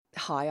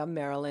Hi, I'm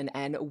Marilyn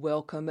and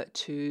welcome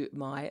to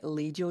my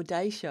Lead Your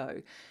Day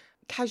show.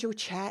 Casual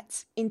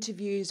chats,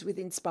 interviews with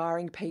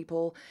inspiring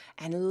people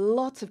and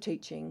lots of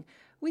teaching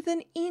with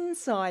an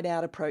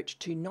inside-out approach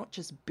to not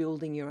just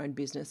building your own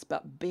business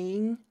but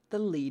being the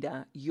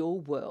leader your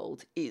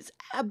world is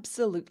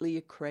absolutely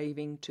a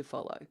craving to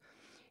follow.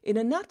 In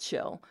a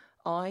nutshell,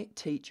 I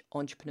teach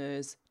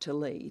entrepreneurs to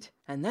lead,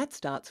 and that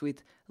starts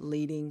with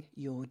leading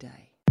your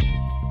day.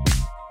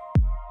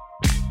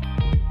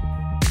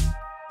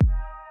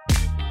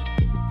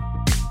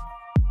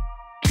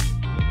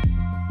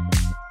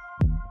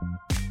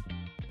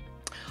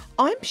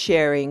 I'm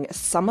sharing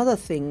some of the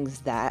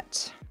things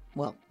that,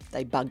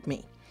 they bug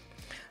me.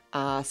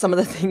 Some of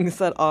the things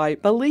that I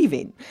believe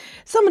in.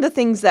 Some of the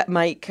things that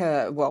make,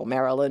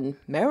 Marilyn,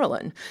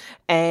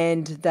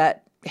 and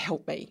that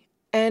help me.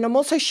 And I'm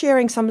also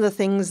sharing some of the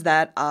things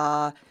that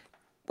are,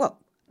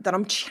 that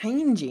I'm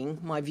changing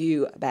my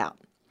view about.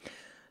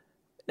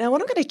 Now, what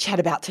I'm going to chat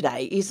about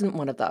today isn't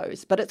one of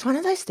those, but it's one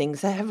of those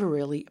things that have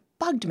really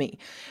bugged me.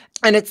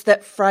 And it's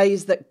that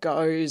phrase that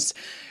goes,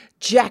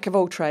 Jack of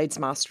all trades,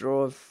 master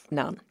of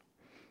none.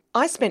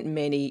 I spent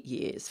many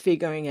years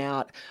figuring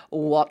out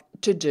what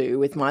to do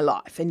with my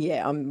life. And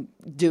yeah, I'm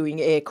doing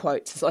air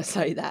quotes as I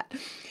say that.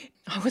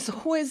 I was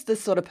always the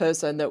sort of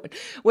person that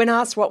when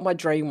asked what my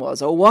dream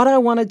was or what I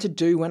wanted to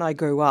do when I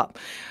grew up,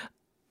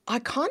 I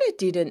kind of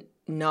didn't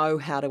know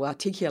how to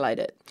articulate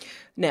it.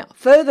 Now,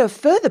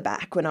 further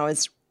back when I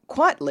was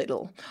quite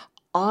little,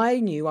 I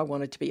knew I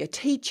wanted to be a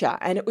teacher,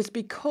 and it was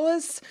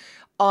because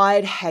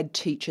I'd had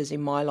teachers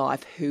in my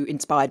life who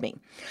inspired me.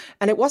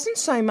 And it wasn't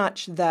so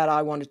much that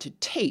I wanted to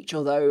teach,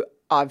 although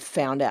I've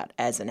found out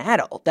as an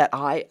adult that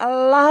I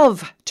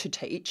love to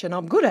teach and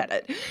I'm good at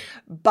it.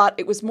 But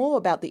it was more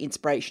about the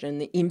inspiration and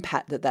the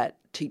impact that that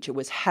teacher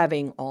was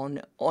having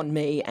on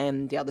me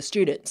and the other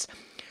students.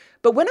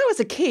 But when I was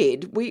a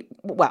kid,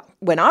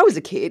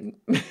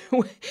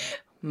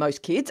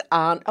 most kids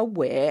aren't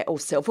aware or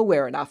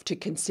self-aware enough to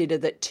consider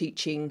that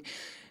teaching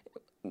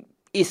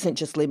isn't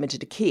just limited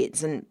to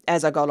kids. And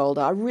as I got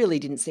older, I really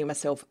didn't see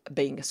myself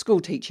being a school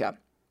teacher.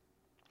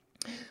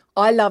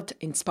 I loved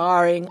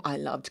inspiring, I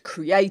loved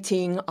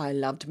creating, I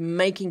loved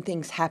making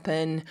things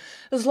happen.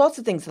 There's lots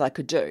of things that I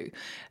could do.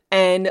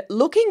 And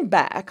looking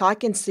back, I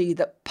can see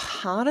that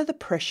part of the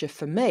pressure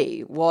for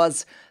me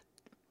was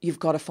you've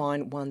got to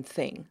find one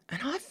thing.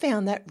 And I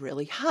found that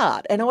really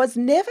hard. And I was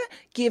never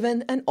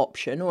given an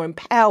option or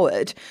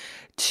empowered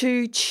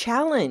to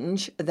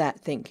challenge that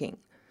thinking.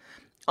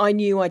 I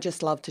knew I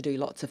just loved to do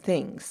lots of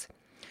things.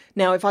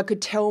 Now, if I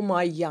could tell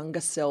my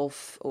younger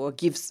self or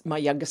give my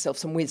younger self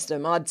some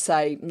wisdom, I'd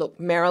say, look,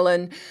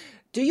 Marilyn,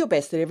 do your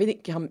best that everything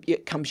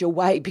comes your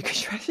way,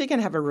 because you're actually going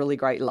to have a really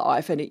great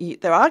life and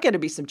there are going to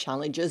be some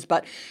challenges,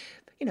 but,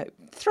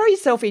 throw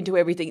yourself into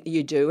everything that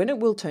you do and it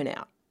will turn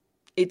out.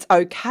 It's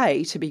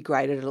okay to be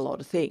great at a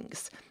lot of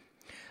things.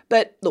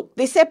 But look,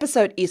 this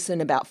episode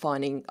isn't about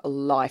finding a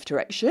life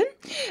direction.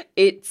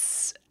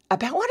 It's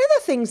about one of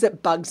the things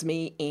that bugs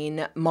me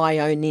in my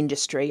own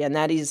industry, and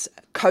that is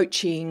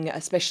coaching,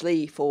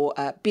 especially for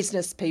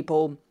business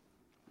people,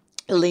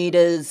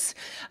 leaders,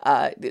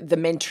 the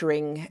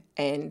mentoring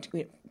and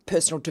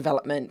personal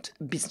development,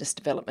 business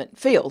development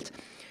field.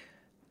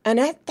 And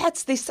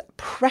that's this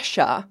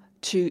pressure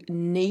to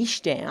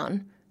niche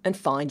down and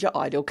find your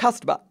ideal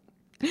customer.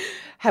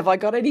 Have I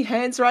got any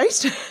hands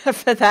raised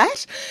for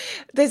that?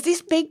 There's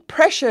this big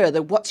pressure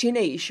that what's your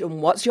niche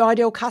and what's your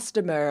ideal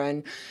customer,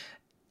 and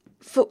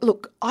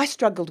look, I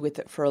struggled with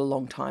it for a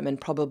long time, and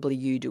probably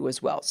you do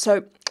as well.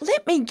 So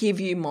let me give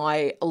you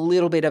my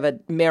little bit of a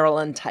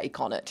Marilyn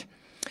take on it.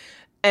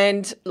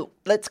 And look,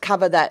 let's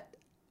cover that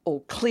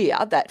or clear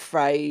that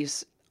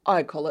phrase.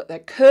 I call it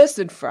that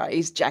cursed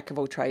phrase, Jack of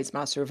all trades,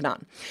 master of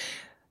none.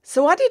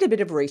 So I did a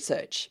bit of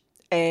research,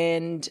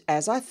 and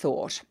as I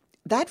thought,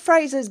 that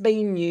phrase has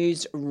been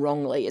used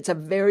wrongly. It's a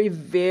very,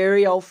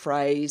 very old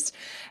phrase,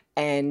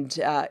 and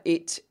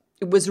it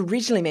was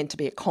originally meant to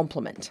be a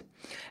compliment.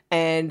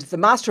 And the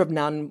master of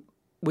none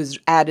was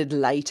added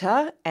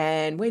later,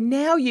 and we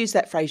now use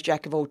that phrase,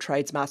 Jack of all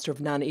trades, master of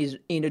none, is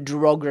in a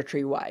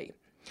derogatory way.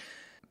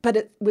 But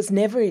it was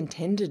never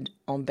intended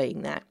on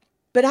being that.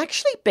 But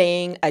actually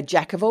being a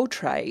jack of all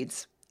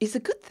trades is a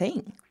good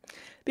thing,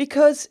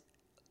 because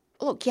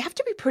look, you have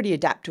to be pretty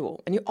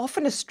adaptable, and you're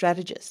often a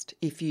strategist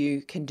if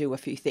you can do a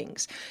few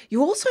things.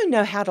 You also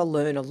know how to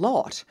learn a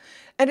lot,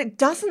 and it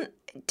doesn't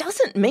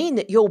mean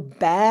that you're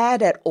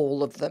bad at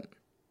all of them.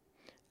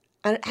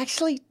 And it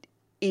actually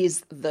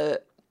is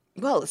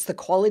it's the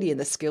quality and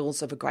the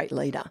skills of a great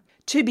leader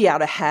to be able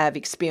to have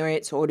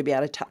experience or to be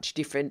able to touch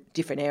different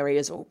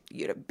areas, or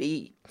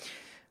be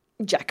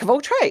jack of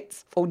all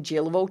trades or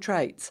Jill of all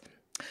trades.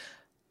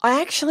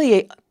 I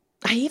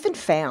even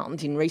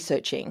found in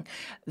researching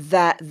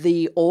that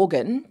the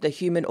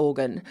human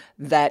organ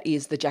that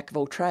is the jack of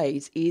all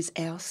trades is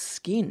our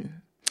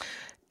skin.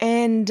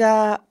 And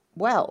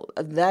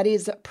that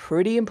is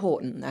pretty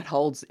important. That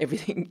holds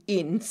everything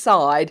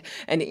inside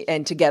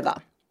and together.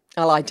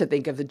 I like to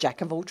think of the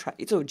jack of all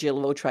trades or Jill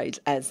of all trades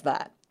as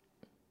that.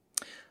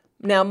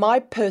 Now, my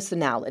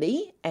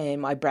personality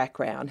and my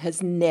background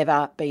has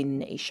never been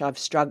niche. I've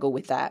struggled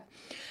with that.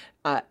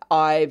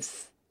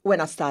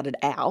 When I started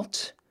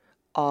out,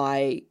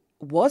 I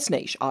was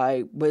niche.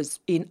 I was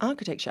in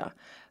architecture,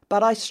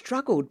 but I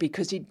struggled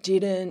because it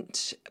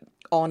didn't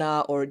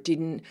honour or it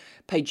didn't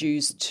pay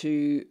dues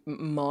to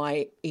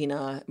my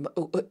inner,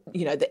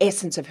 the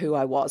essence of who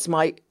I was,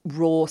 my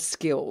raw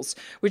skills,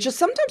 which are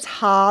sometimes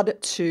hard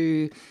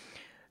to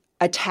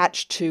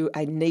attach to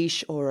a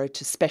niche or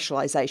to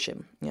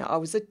specialisation. I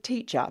was a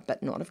teacher,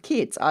 but not of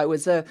kids. I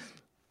was a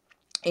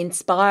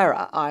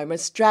inspirer. I'm a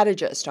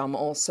strategist. I'm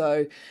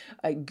also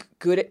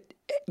good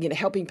at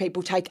helping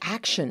people take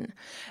action.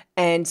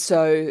 And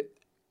so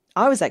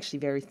I was actually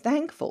very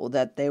thankful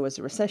that there was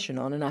a recession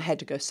on and I had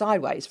to go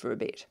sideways for a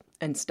bit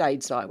and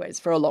stayed sideways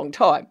for a long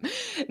time.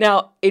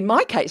 Now, in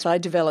my case, I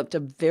developed a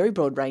very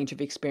broad range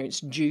of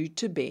experience due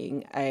to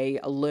being a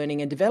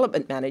learning and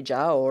development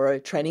manager or a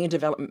training and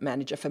development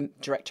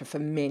director for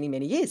many,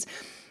 many years.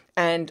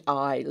 And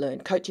I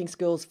learned coaching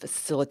skills,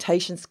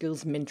 facilitation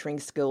skills,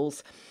 mentoring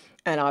skills,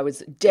 and I was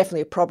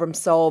definitely a problem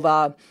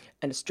solver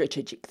and a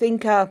strategic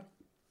thinker.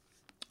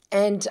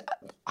 And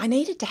I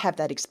needed to have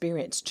that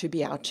experience to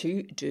be able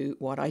to do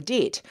what I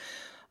did.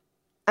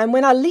 And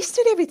when I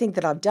listed everything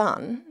that I've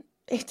done,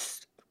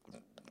 it's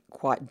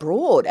quite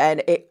broad.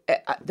 And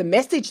the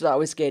message that I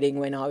was getting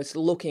when I was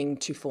looking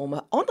to form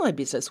an online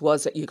business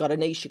was that you got a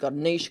niche, you got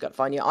to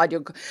find your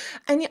ideal.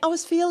 And I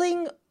was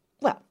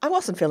I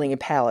wasn't feeling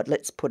empowered,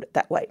 let's put it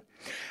that way.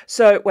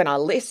 So when I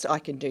list, I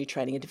can do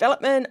training and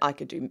development, I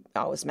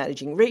was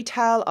managing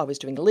retail, I was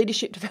doing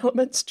leadership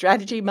development,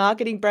 strategy,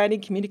 marketing,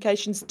 branding,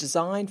 communications,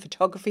 design,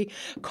 photography,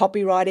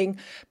 copywriting,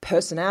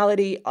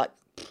 personality,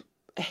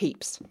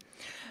 heaps.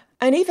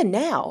 And even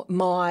now,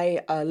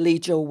 my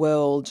Lead Your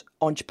World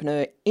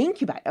Entrepreneur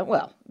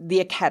Incubator,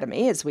 the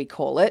Academy as we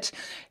call it,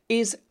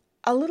 is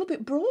a little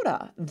bit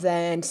broader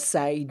than,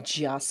 say,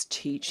 just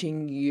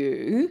teaching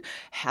you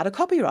how to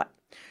copyright.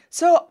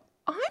 So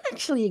I'm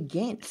actually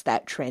against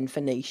that trend for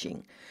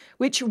niching,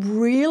 which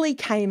really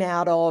came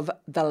out of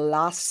the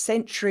last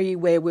century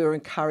where we were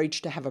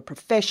encouraged to have a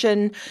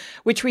profession,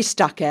 which we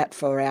stuck at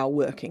for our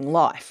working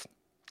life.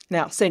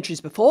 Now,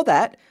 centuries before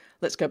that,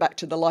 let's go back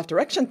to the life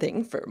direction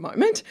thing for a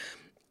moment,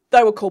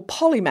 they were called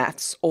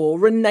polymaths or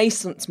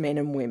Renaissance men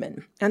and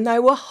women, and they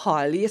were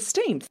highly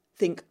esteemed.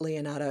 Think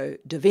Leonardo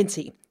da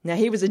Vinci. Now,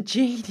 he was a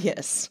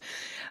genius,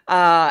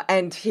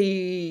 and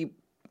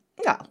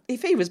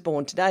if he was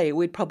born today,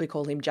 we'd probably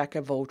call him Jack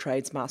of all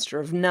trades,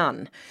 master of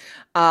none.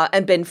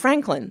 And Ben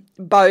Franklin,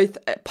 both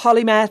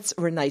polymaths,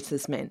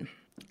 Renaissance men.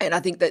 And I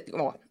think that,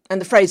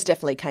 and the phrase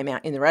definitely came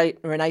out in the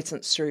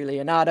Renaissance through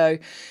Leonardo.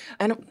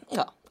 And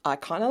I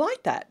kind of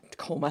like that.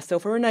 Call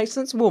myself a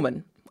Renaissance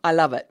woman. I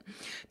love it.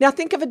 Now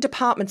think of a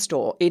department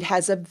store. It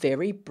has a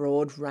very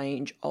broad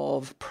range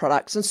of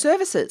products and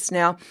services.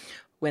 Now,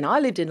 when I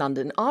lived in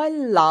London, I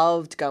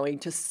loved going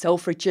to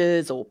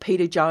Selfridges or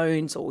Peter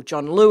Jones or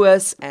John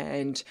Lewis.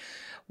 And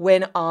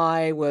when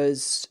I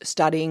was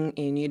studying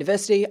in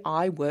university,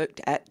 I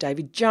worked at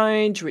David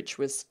Jones, which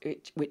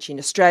in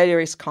Australia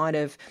is kind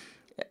of,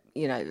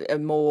 a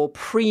more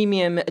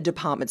premium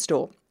department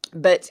store.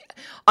 But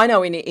I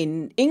know in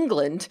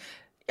England,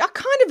 I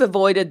kind of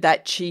avoided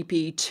that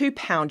cheapy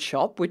 £2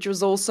 shop, which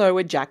was also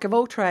a jack of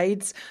all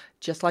trades,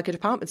 just like a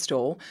department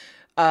store.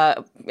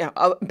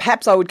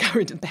 Perhaps I would go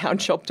into the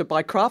pound shop to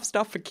buy craft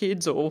stuff for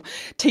kids or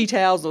tea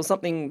towels or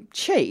something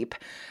cheap,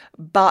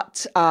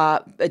 but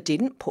it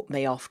didn't put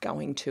me off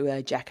going to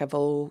a jack of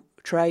all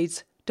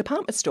trades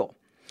department store.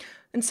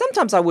 And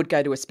sometimes I would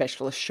go to a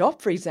specialist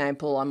shop. For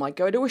example, I might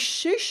go to a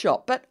shoe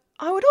shop, but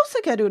I would also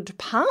go to a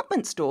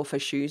department store for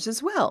shoes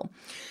as well.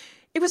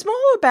 It was more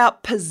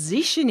about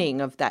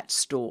positioning of that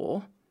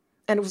store,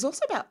 and it was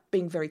also about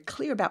being very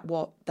clear about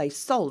what they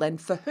sold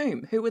and for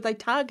whom. Who were they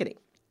targeting?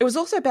 It was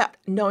also about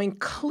knowing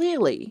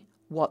clearly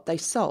what they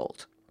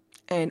sold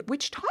and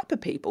which type of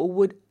people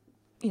would,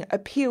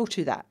 appeal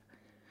to that.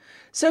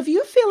 So if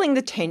you're feeling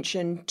the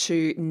tension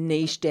to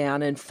niche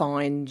down and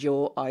find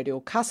your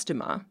ideal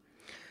customer,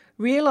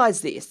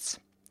 realise this,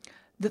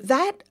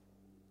 that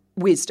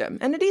wisdom,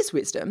 and it is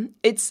wisdom,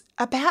 it's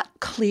about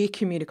clear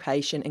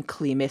communication and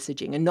clear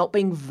messaging and not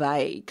being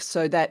vague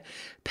so that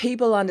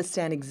people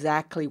understand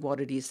exactly what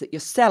it is that you're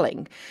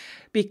selling.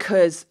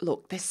 Because,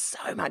 look, there's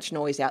so much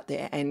noise out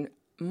there and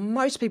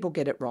most people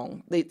get it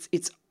wrong.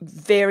 It's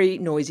very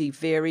noisy,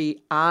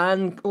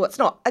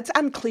 it's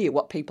unclear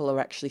what people are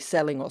actually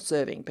selling or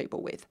serving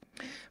people with.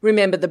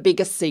 Remember, the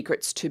biggest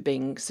secrets to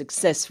being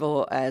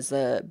successful as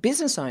a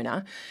business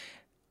owner,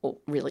 or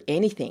really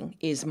anything,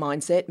 is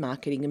mindset,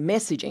 marketing and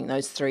messaging,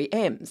 those 3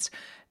 M's.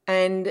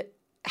 And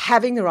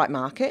having the right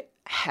market,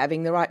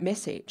 having the right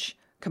message.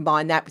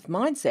 Combine that with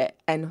mindset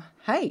and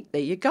hey,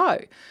 there you go.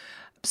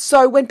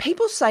 So when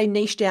people say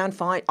niche down,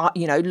 find,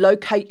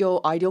 locate your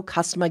ideal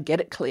customer,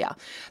 get it clear.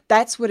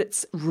 That's what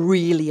it's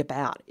really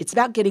about. It's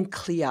about getting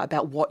clear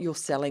about what you're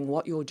selling,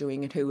 what you're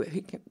doing, and who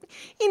in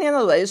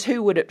other words,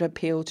 who would it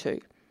appeal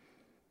to?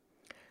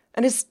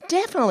 And it's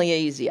definitely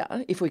easier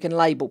if we can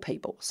label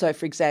people. So,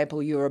 for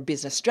example, you're a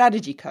business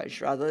strategy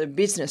coach rather than a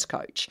business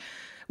coach,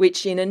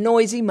 which in a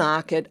noisy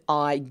market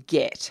I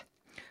get.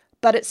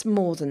 But it's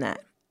more than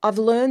that. I've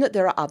learned that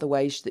there are other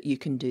ways that you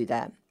can do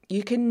that.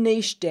 You can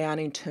niche down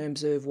in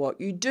terms of what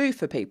you do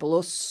for people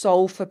or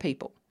solve for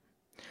people.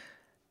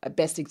 A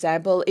best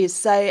example is,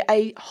 say,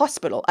 a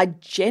hospital, a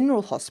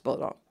general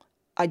hospital.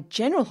 A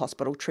general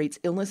hospital treats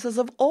illnesses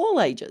of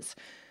all ages.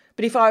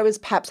 But if I was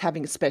perhaps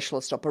having a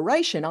specialist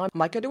operation, I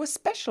might go to a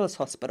specialist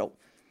hospital,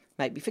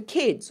 maybe for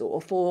kids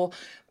or for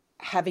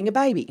having a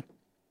baby.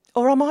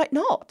 Or I might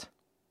not.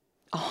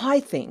 I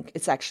think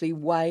it's actually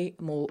way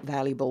more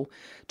valuable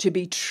to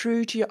be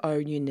true to your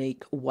own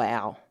unique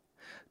wow,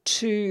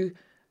 to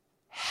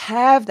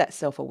have that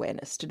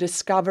self-awareness, to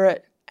discover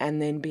it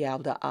and then be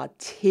able to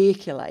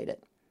articulate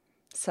it.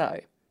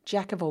 So,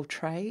 jack of all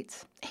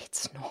trades,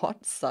 it's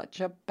not such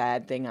a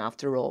bad thing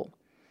after all.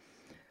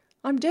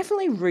 I'm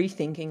definitely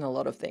rethinking a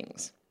lot of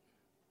things.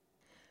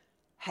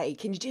 Hey,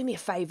 can you do me a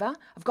favour?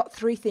 I've got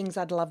 3 things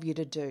I'd love you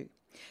to do.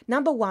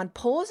 Number 1,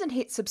 pause and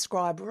hit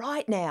subscribe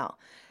right now.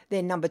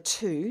 Then number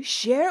 2,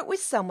 share it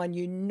with someone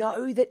you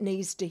know that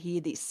needs to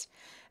hear this.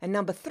 And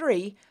number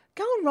 3,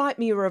 go and write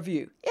me a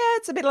review. Yeah,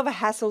 it's a bit of a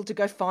hassle to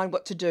go find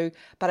what to do,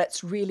 but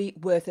it's really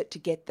worth it to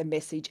get the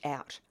message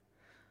out.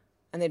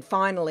 And then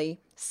finally,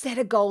 set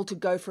a goal to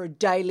go for a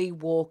daily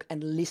walk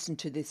and listen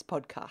to this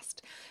podcast,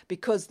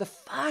 because the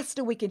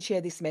faster we can share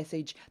this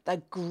message,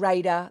 the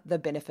greater the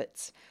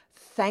benefits.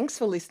 Thanks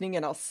for listening,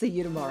 and I'll see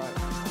you tomorrow.